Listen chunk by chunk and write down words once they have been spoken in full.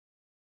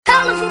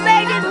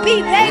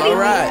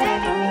Alright,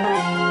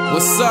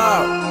 what's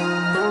up?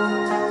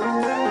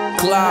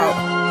 Cloud.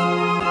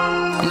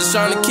 I'm just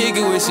trying to kick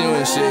it with you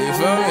and shit, you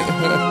feel me?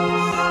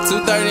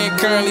 230 and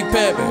currently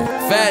peppin',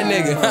 fat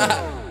nigga.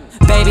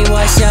 Baby,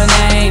 what's your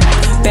name?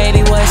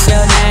 Baby, what's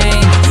your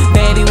name?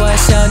 Baby,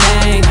 what's your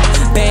name?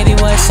 Baby,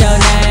 what's your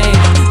name?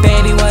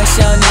 Baby, what's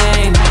your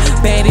name?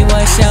 Baby,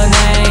 what's your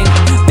name?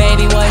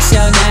 Baby, what's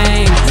your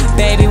name?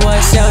 Baby,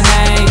 what's your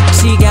name?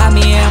 She got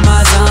me in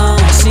my zone.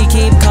 She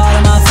keep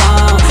calling my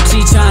phone. She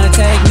tryna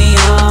take me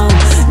home.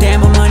 Damn,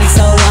 my money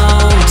so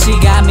long. She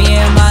got me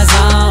in my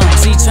zone.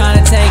 She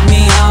tryna take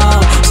me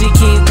home. She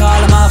keep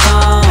calling my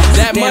phone.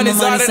 That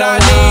money's all that I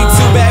need.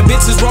 Two bad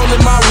bitches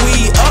rolling my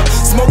weed up,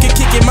 smoking,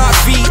 kicking my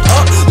feet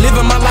up,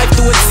 living my life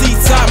through a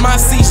T-top. My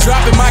seats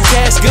dropping, my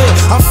cash good.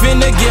 I'm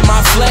finna get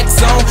my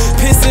flex on,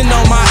 pissing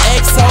on my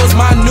ex-hoes.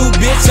 My new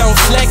bitch on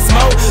flex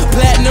mode,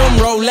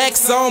 platinum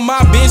Rolex on.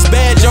 My bitch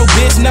bad, your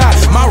bitch not.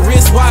 My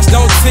wristwatch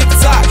on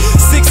TikTok.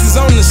 Sixes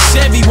on the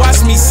Chevy,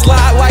 watch me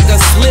slide like a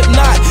slip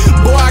knot.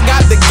 Boy, I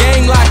got the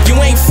game locked. You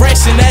ain't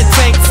fresh in that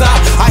tank top.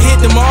 I hit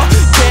them all,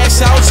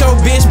 cash out. Your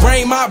bitch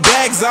bring my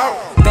bags out.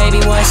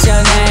 Baby, what's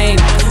your name?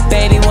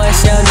 Baby,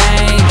 what's your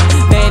name?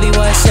 Baby,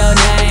 what's your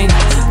name?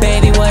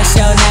 Baby, what's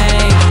your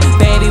name?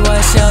 Baby,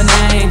 what's your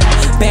name?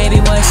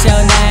 Baby, what's your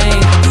name?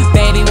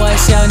 Baby,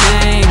 what's your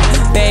name?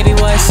 Baby,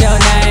 what's your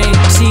name?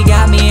 She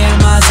got me in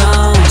my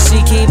zone. She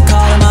keep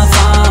calling my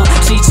phone.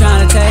 She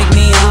tryna take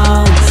me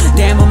home.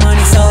 Damn, my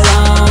money so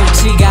long.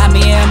 She got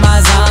me in my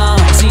zone.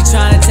 She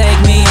tryna take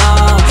me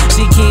home.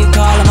 She keep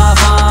calling my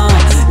phone.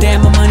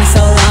 Damn, my money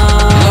so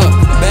long. Look,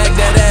 bag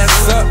that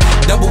ass up,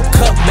 double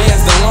cup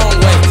bands the long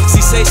way.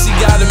 She say she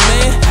got a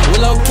man,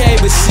 well okay,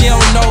 but she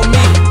don't know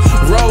me.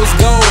 Rose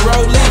gold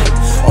rolling,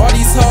 all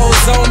these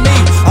hoes on me.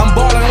 I'm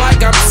ballin'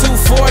 like I'm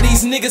 240,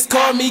 these niggas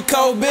call me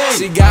Kobe.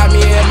 She got me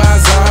in my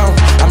zone,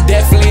 I'm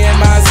definitely in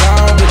my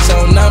zone. Put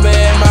your number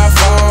in my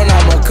phone,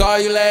 I'ma call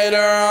you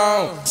later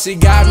on. She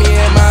got me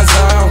in my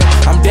zone,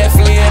 I'm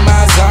definitely in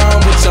my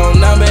zone. Put your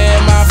number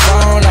in my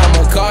phone,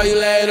 I'ma call you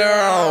later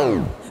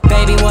on.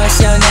 Baby, what's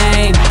your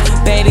name?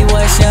 Baby,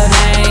 what's your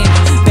name?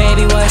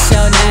 Baby, what's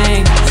your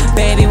name?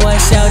 Baby,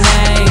 what's your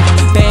name?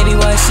 Baby,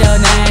 what's your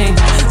name?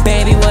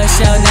 Baby, what's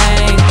your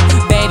name?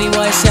 Baby,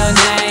 what's your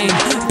name?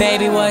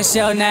 Baby, what's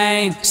your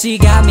name? She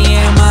got me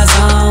in my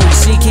zone.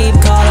 She keep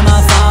calling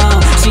my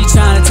phone. She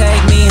tryna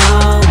take me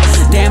home.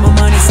 Damn, my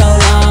money so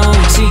long.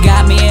 She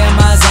got me in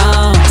my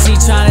zone. She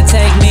tryna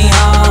take me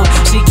home.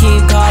 She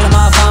keep calling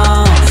my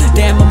phone.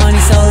 Damn, my money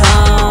so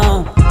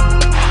long.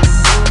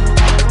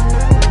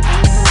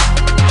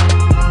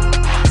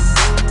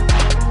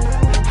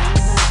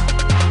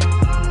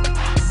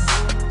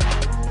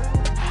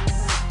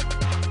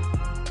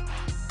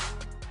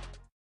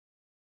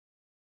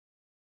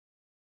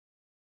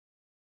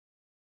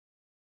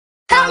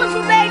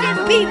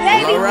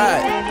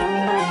 Alright,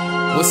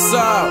 what's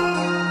up?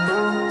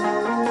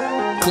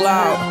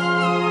 Cloud.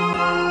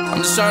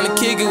 I'm just trying to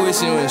kick it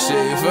with you and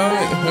shit, you feel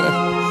me?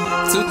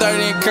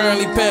 230 and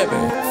currently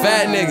peppin',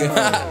 fat nigga.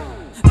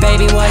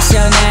 Baby, what's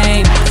your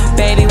name?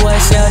 Baby,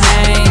 what's your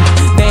name?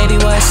 Baby,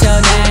 what's your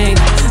name?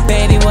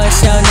 Baby,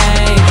 what's your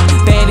name?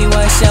 Baby,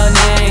 what's your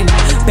name?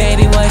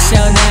 Baby, what's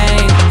your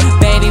name?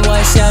 Baby,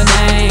 what's your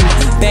name?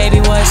 Baby,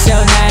 what's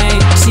your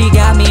name? She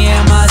got me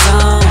in my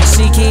zone.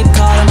 She keep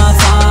calling my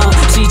phone.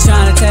 She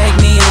tryna take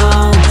me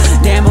home.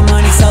 Damn, my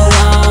money so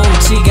long.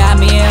 She got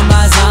me in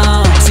my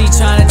zone. She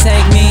tryna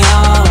take me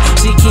home.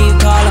 She keep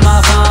calling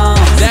my phone.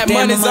 That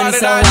Damn, money's all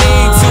that so I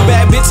need. long. Two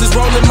bad bitches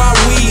rolling my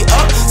weed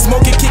up,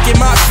 smoking, kicking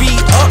my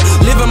feet up,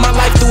 living my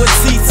life through a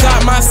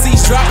T-top. My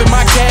seats dropping,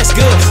 my cash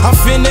good. I'm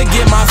finna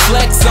get my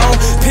flex on,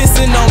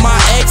 pissing on my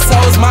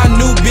ex-hoes. My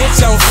new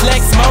bitch on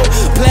flex mode,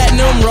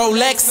 platinum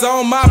Rolex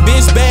on. My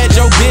bitch bad,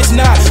 your bitch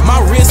not.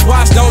 My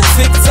wristwatch on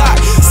TikTok.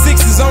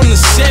 Sixes on the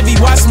Chevy,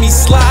 watch me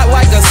slide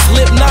like a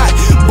slip knot.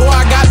 Boy,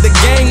 I got the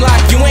game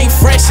locked. You ain't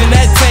fresh in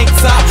that tank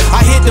top.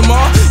 I hit them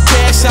all,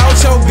 cash out.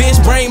 Your bitch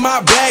bring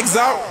my bags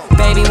out.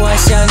 Baby,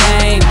 what's your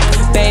name?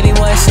 Baby,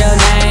 what's your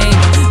name?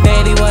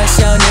 Baby, what's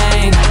your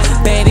name?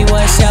 Baby,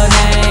 what's your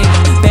name?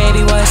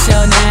 Baby, what's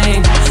your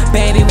name?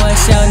 Baby,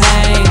 what's your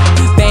name?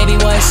 Baby,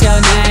 what's your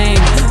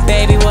name?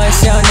 Baby,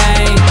 what's your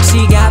name?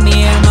 She got me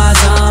in my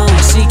zone.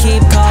 She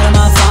keep calling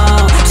my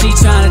phone. She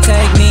tryna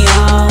take me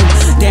home.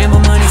 Damn, my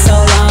money so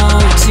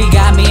long. She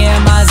got me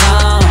in my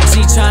zone.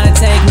 She tryna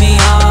take me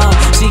home.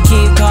 She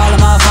keep calling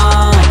my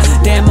phone.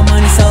 Damn, my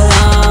money so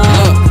long.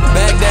 Look,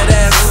 bag that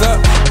ass up,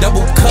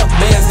 double cup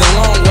bands the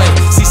long way.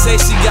 She say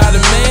she got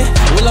a man,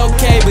 well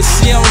okay, but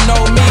she don't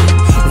know me.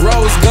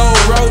 Rose gold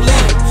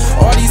rolling,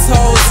 all these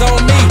hoes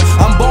on me.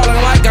 I'm ballin'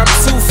 like I'm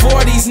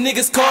 240, these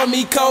niggas call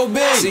me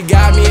Kobe. She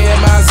got me in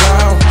my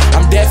zone,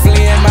 I'm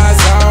definitely in my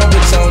zone.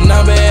 Put your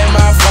number in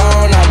my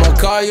phone, I'ma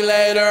call you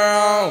later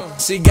on.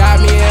 She got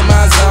me in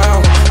my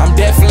zone, I'm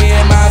definitely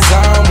in my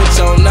zone. Put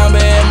your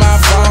number in my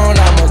phone,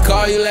 I'ma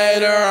call you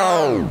later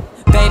on.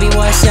 Baby,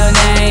 what's your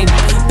name?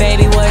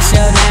 Baby, what's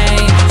your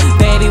name?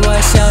 Baby,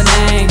 what's your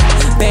name?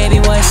 Baby,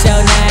 what's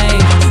your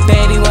name?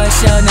 Baby, what's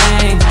your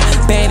name?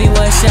 Baby,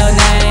 what's your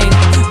name?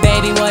 Baby,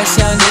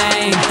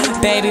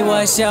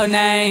 your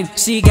name?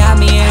 She got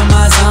me in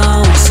my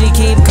zone. She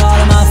keep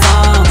calling my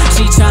phone.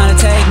 She tryna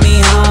take me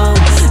home.